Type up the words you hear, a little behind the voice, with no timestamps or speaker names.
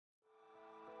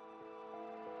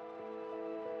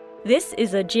This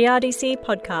is a GRDC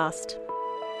podcast.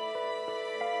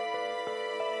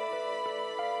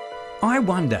 I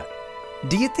wonder,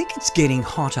 do you think it's getting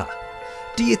hotter?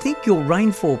 Do you think your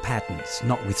rainfall patterns,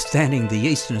 notwithstanding the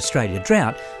Eastern Australia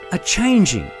drought, are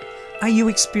changing? Are you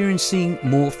experiencing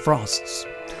more frosts?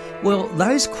 Well,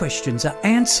 those questions are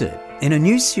answered in a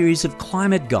new series of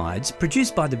climate guides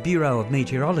produced by the Bureau of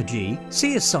Meteorology,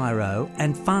 CSIRO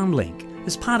and FarmLink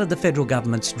as part of the federal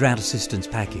government's drought assistance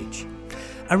package.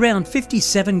 Around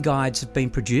 57 guides have been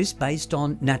produced based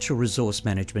on natural resource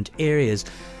management areas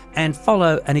and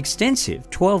follow an extensive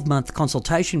 12-month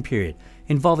consultation period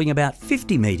involving about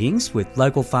 50 meetings with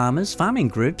local farmers, farming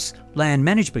groups, land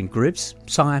management groups,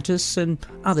 scientists and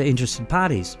other interested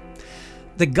parties.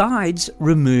 The guides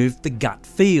remove the gut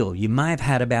feel you may have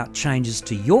had about changes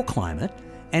to your climate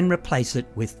and replace it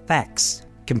with facts,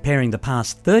 comparing the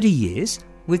past 30 years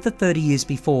with the 30 years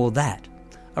before that.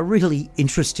 A really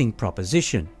interesting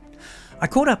proposition. I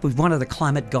caught up with one of the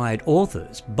Climate Guide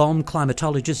authors, BOM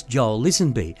climatologist Joel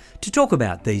Lisenby, to talk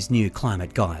about these new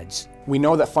climate guides. We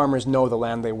know that farmers know the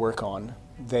land they work on.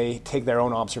 They take their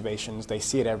own observations. They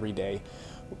see it every day.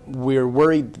 We're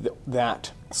worried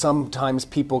that sometimes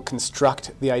people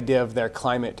construct the idea of their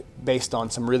climate based on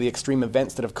some really extreme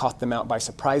events that have caught them out by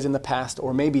surprise in the past,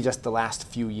 or maybe just the last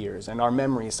few years. And our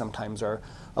memories sometimes are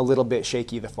a little bit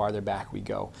shaky the farther back we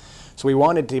go. So we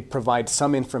wanted to provide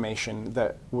some information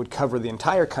that would cover the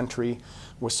entire country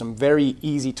with some very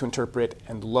easy to interpret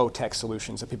and low-tech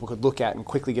solutions that people could look at and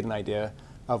quickly get an idea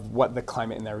of what the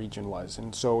climate in their region was.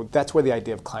 And so that's where the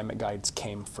idea of climate guides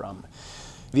came from.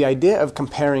 The idea of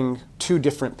comparing two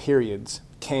different periods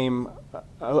came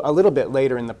a little bit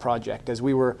later in the project as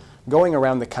we were going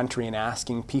around the country and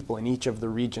asking people in each of the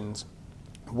regions,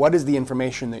 what is the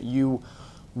information that you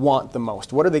want the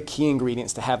most? What are the key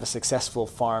ingredients to have a successful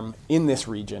farm in this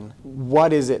region?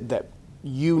 What is it that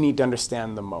you need to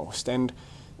understand the most? And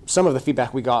some of the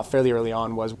feedback we got fairly early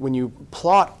on was when you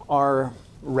plot our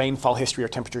rainfall history or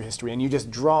temperature history and you just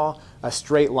draw a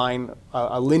straight line,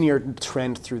 a linear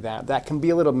trend through that can be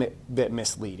a little bit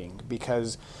misleading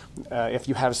because if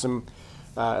you have some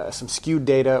skewed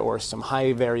data or some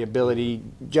high variability,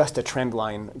 just a trend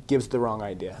line gives the wrong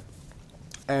idea.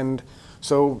 And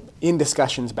so in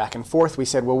discussions back and forth, we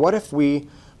said, well, what if we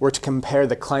were to compare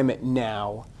the climate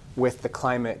now with the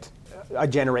climate a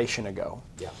generation ago?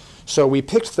 Yeah. So we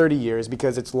picked 30 years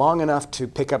because it's long enough to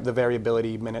pick up the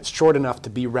variability and it's short enough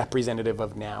to be representative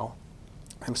of now.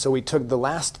 And so we took the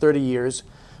last 30 years.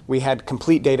 We had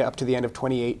complete data up to the end of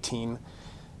 2018.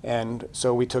 And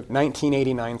so we took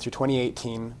 1989 through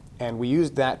 2018, and we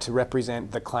used that to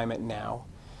represent the climate now.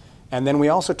 And then we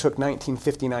also took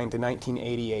 1959 to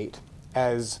 1988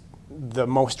 as the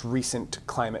most recent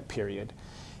climate period.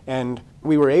 And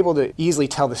we were able to easily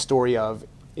tell the story of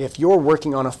if you're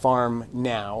working on a farm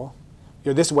now,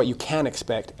 this is what you can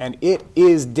expect, and it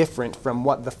is different from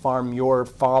what the farm your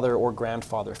father or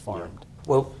grandfather farmed. Yeah.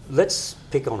 Well, let's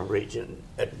pick on a region,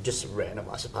 just random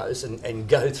I suppose, and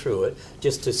go through it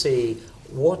just to see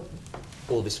what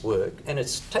all this work, and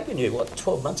it's taken you,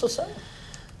 12 months or so?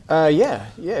 Yeah.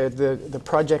 The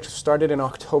project started in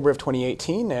October of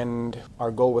 2018, and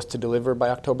our goal was to deliver by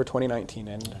October 2019,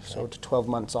 and okay. So 12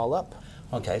 months all up.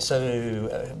 Okay,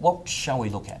 so what shall we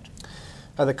look at?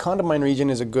 The Condamine region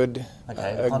is a good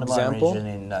example.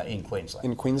 Region in Queensland.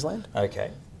 In Queensland. Okay.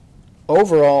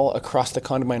 Overall, across the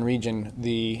Condamine region,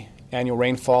 the annual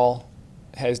rainfall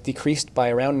has decreased by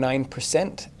around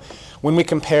 9%. When we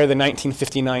compare the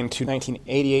 1959 to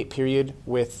 1988 period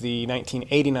with the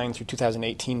 1989 through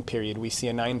 2018 period, we see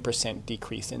a 9%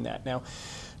 decrease in that. Now,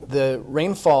 the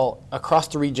rainfall across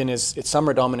the region it's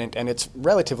summer dominant and it's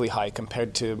relatively high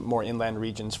compared to more inland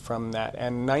regions from that.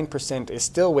 And 9% is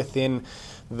still within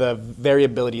the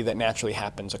variability that naturally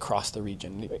happens across the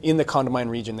region. In the Condamine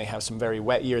region, they have some very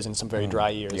wet years and some very dry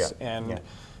years. Yeah.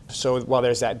 So while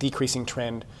there's that decreasing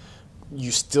trend,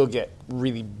 you still get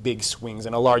really big swings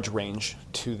and a large range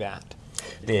to that.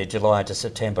 Their July to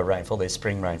September rainfall, their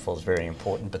spring rainfall is very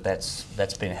important, but that's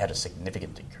had a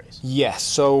significant decrease. Yes,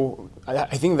 so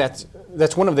I think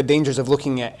that's one of the dangers of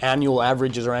looking at annual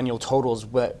averages or annual totals.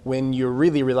 But when you're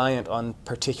really reliant on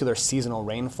particular seasonal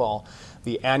rainfall,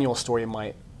 the annual story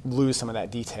might lose some of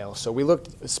that detail. So we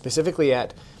looked specifically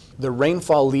at the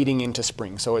rainfall leading into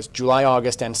spring. So it's July,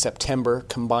 August, and September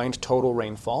combined total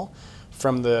rainfall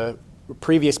from the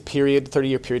previous period,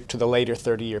 30-year period, to the later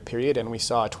 30-year period, and we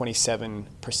saw a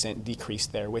 27% decrease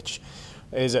there, which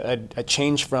is a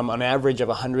change from an average of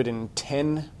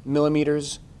 110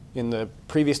 millimeters in the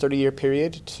previous 30-year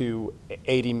period to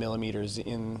 80 millimeters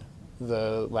in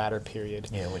the latter period.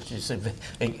 Yeah, which is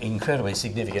incredibly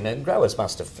significant. And growers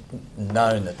must have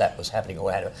known that was happening,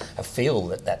 or had a feel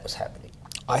that was happening.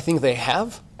 I think they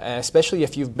have, especially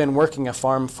if you've been working a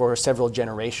farm for several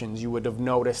generations. You would have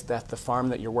noticed that the farm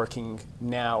that you're working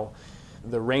now,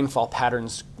 the rainfall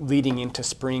patterns leading into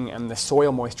spring and the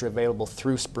soil moisture available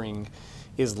through spring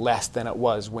is less than it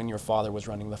was when your father was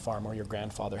running the farm or your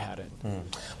grandfather had it.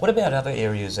 What about other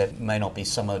areas that may not be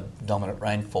summer dominant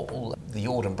rainfall? The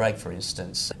autumn break, for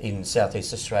instance, in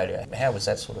southeast Australia, how was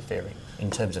that sort of faring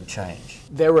in terms of change?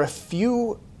 There were a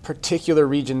few particular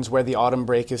regions where the autumn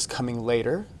break is coming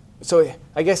later. So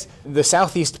I guess the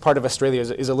southeast part of Australia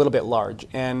is a little bit large,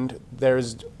 and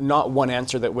there's not one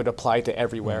answer that would apply to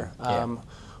everywhere.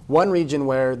 One region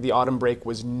where the autumn break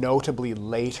was notably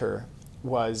later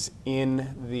was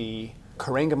in the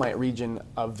Corangamite region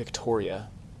of Victoria.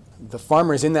 The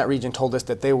farmers in that region told us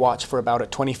that they watch for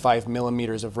about 25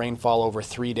 millimeters of rainfall over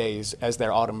 3 days as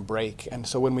their autumn break. And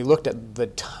so when we looked at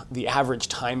the average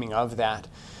timing of that,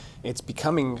 it's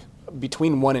becoming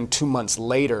between 1 and 2 months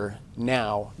later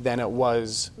now than it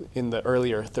was in the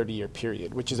earlier 30-year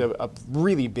period, which is a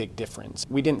really big difference.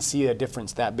 We didn't see a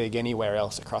difference that big anywhere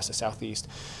else across the southeast.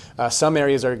 Some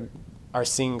areas are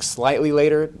seeing slightly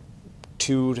later,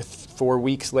 2 to 4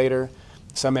 weeks later.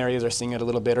 Some areas are seeing it a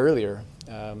little bit earlier.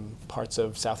 Parts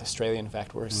of South Australia, in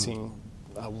fact, we're seeing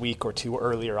a week or two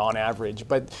earlier on average,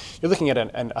 but you're looking at a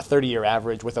 30-year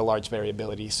average with a large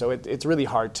variability. So it's really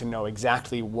hard to know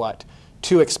exactly what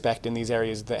to expect in these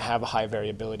areas that have a high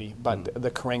variability. But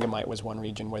the Corangamite was one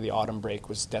region where the autumn break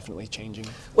was definitely changing.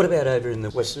 What about over in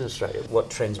the Western Australia? What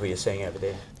trends were you seeing over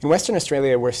there? In Western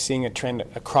Australia, we're seeing a trend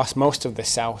across most of the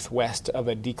southwest of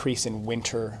a decrease in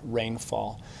winter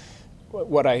rainfall.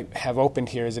 What I have opened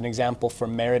here is an example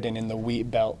from Merredin in the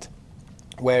wheat belt,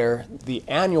 where the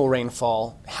annual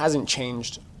rainfall hasn't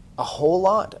changed a whole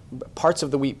lot. Parts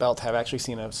of the wheat belt have actually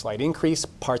seen a slight increase,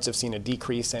 parts have seen a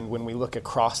decrease, and when we look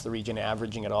across the region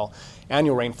averaging it all,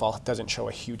 annual rainfall doesn't show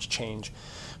a huge change.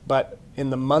 But in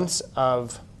the months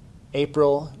of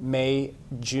April, May,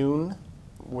 June,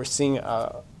 we're seeing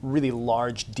a really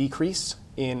large decrease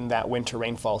in that winter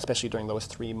rainfall, especially during those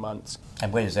 3 months.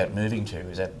 And where is that moving to?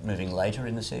 Is that moving later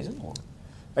in the season? Or?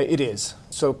 It is.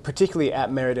 So particularly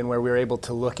at Merredin, where we were able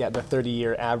to look at the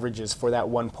 30-year averages for that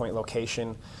 1 point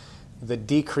location, the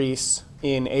decrease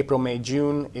in April, May,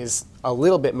 June is a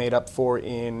little bit made up for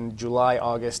in July,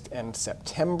 August, and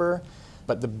September,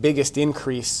 but the biggest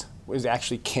increase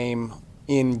came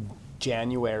in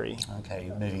January.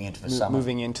 Okay, moving into the summer.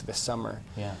 Moving into the summer.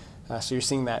 Yeah. So you're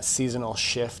seeing that seasonal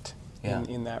shift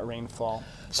in that rainfall.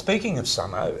 Speaking of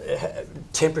summer,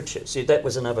 temperatures, that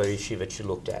was another issue that you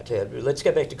looked at. Let's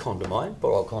go back to Condamine,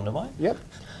 poor old Condamine. Yep.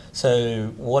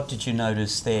 So what did you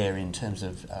notice there in terms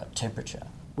of temperature?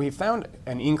 We found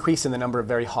an increase in the number of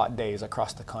very hot days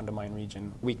across the Condamine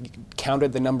region. We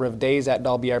counted the number of days at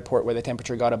Dalby Airport where the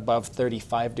temperature got above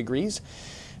 35 degrees,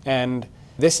 and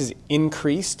this is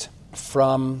increased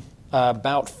from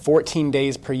about 14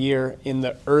 days per year in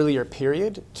the earlier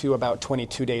period to about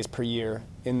 22 days per year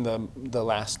in the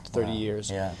last 30 years.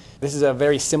 Yeah. This is a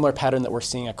very similar pattern that we're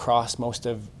seeing across most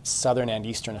of southern and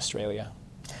eastern Australia.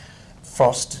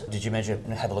 Frost, did you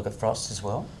have a look at frost as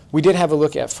well? We did have a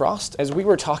look at frost. As we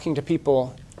were talking to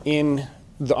people in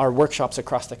our workshops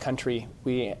across the country,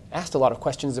 we asked a lot of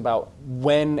questions about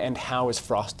when and how is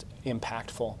frost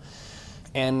impactful.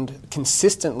 And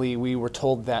consistently we were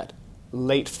told that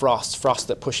late frosts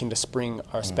that push into spring,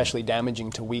 are especially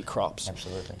damaging to wheat crops.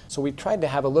 Absolutely. So we tried to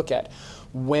have a look at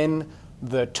when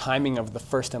the timing of the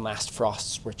first and last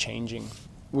frosts were changing.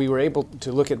 We were able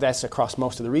to look at this across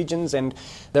most of the regions, and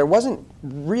there wasn't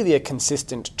really a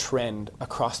consistent trend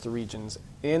across the regions.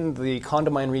 In the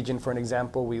Condamine region, for an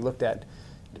example, we looked at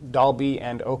Dalby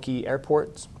and Oakey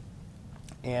airports,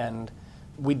 and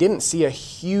we didn't see a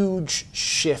huge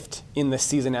shift in the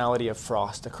seasonality of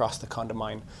frost across the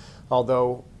Condamine,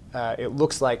 although it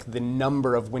looks like the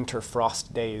number of winter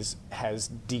frost days has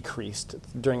decreased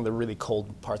during the really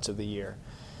cold parts of the year.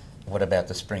 What about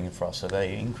the spring frosts? Are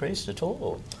they increased at all?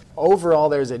 Or? Overall,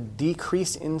 there's a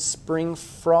decrease in spring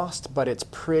frost, but it's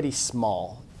pretty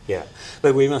small. Yeah,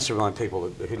 but we must remind people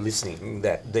who are listening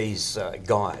that these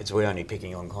guides, we're only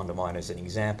picking on Condamine as an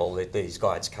example, that these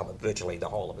guides cover virtually the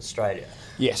whole of Australia.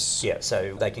 Yes. Yeah,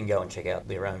 so they can go and check out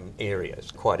their own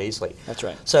areas quite easily. That's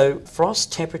right. So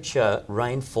frost, temperature,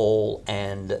 rainfall,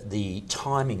 and the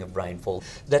timing of rainfall,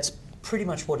 that's pretty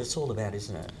much what it's all about,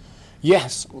 isn't it?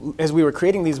 Yes. As we were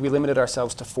creating these, we limited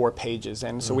ourselves to 4 pages,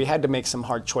 and so we had to make some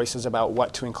hard choices about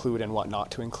what to include and what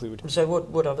not to include. So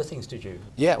what other things did you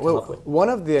Yeah, come well, up with? one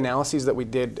of the analyses that we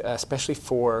did, especially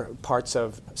for parts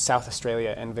of South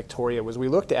Australia and Victoria, was we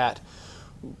looked at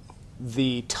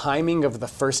the timing of the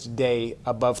first day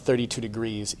above 32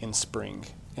 degrees in spring.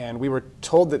 And we were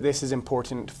told that this is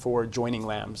important for joining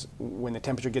lambs. When the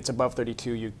temperature gets above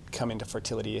 32, you come into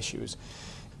fertility issues.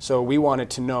 So we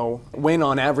wanted to know when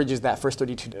on average is that first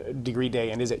 32 degree day,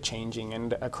 and is it changing?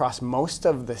 And across most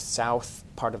of the south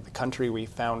part of the country, we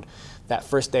found that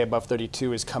first day above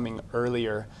 32 is coming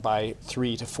earlier by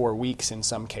 3 to 4 weeks in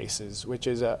some cases, which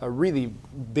is a really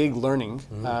big learning.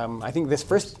 I think this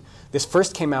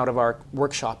first came out of our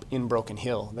workshop in Broken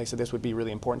Hill. They said this would be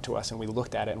really important to us, and we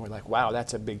looked at it and we're like, wow,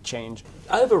 that's a big change.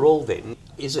 Overall then,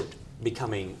 is it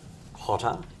becoming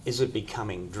hotter? Is it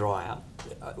becoming drier?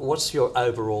 What's your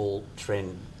overall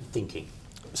trend thinking?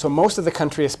 So most of the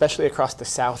country, especially across the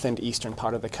south and eastern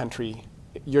part of the country,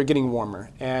 you're getting warmer.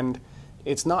 And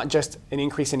it's not just an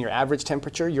increase in your average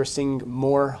temperature, you're seeing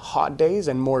more hot days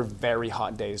and more very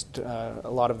hot days. A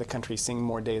lot of the country is seeing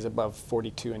more days above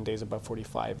 42 and days above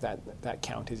 45. That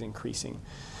count is increasing.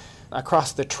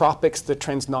 Across the tropics, the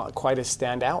trend's not quite as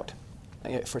stand out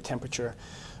for temperature.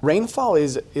 Rainfall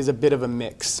is a bit of a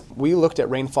mix. We looked at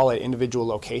rainfall at individual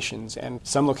locations, and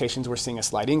some locations we're seeing a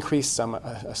slight increase, some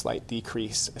a slight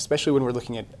decrease, especially when we're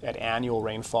looking at annual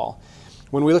rainfall.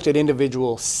 When we looked at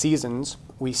individual seasons,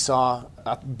 we saw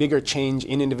a bigger change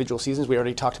in individual seasons. We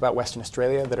already talked about Western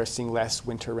Australia that are seeing less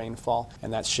winter rainfall,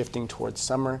 and that's shifting towards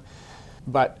summer.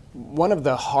 But one of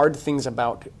the hard things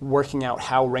about working out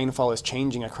how rainfall is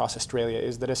changing across Australia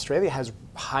is that Australia has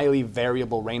highly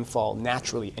variable rainfall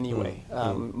naturally anyway.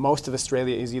 Most of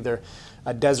Australia is either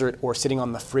a desert or sitting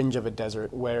on the fringe of a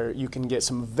desert, where you can get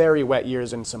some very wet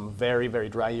years and some very, very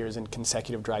dry years and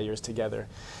consecutive dry years together.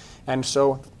 And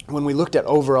so when we looked at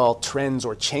overall trends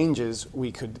or changes,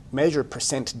 we could measure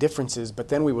percent differences, but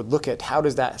then we would look at how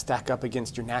does that stack up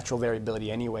against your natural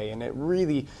variability anyway. And it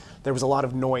really, there was a lot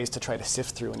of noise to try to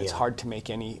sift through, and it's hard to make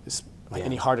any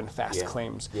hard and fast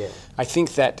claims. I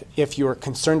think that if you're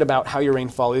concerned about how your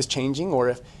rainfall is changing,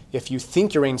 or if you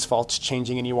think your rainfall's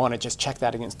changing and you want to just check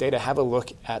that against data, have a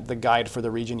look at the guide for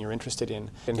the region you're interested in,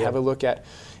 and have a look at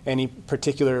any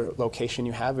particular location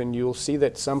you have, and you'll see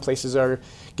that some places are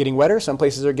getting wetter, some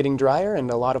places are getting drier, and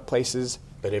a lot of places...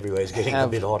 But everywhere's getting a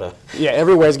bit hotter. Yeah,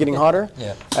 everywhere's getting hotter.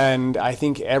 And I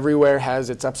think everywhere has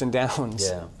its ups and downs.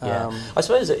 I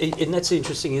suppose, and that's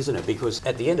interesting, isn't it? Because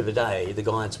at the end of the day, the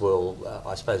guides will,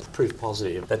 I suppose, prove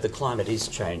positive that the climate is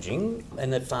changing,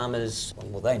 and that farmers,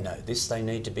 well, they know this, they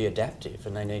need to be adaptive,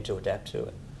 and they need to adapt to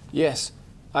it. Yes,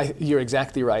 you're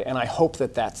exactly right, and I hope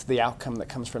that that's the outcome that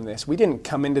comes from this. We didn't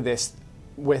come into this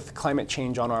with climate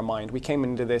change on our mind. We came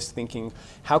into this thinking,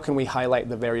 how can we highlight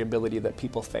the variability that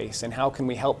people face, and how can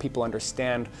we help people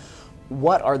understand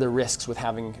what are the risks with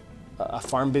having a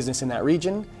farm business in that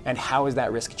region, and how is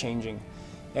that risk changing?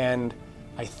 And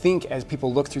I think as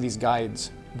people look through these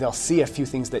guides, they'll see a few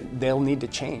things that they'll need to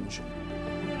change.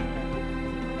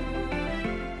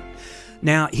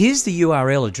 Now, here's the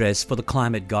URL address for the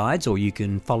climate guides, or you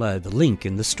can follow the link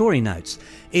in the story notes.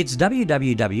 It's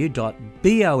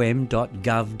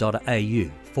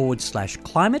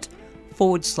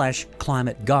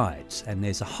www.bom.gov.au/climate/climate guides, and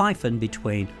there's a hyphen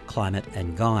between climate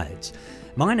and guides.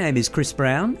 My name is Chris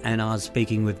Brown, and I was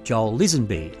speaking with Joel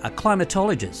Lisenby, a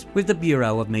climatologist with the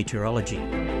Bureau of Meteorology.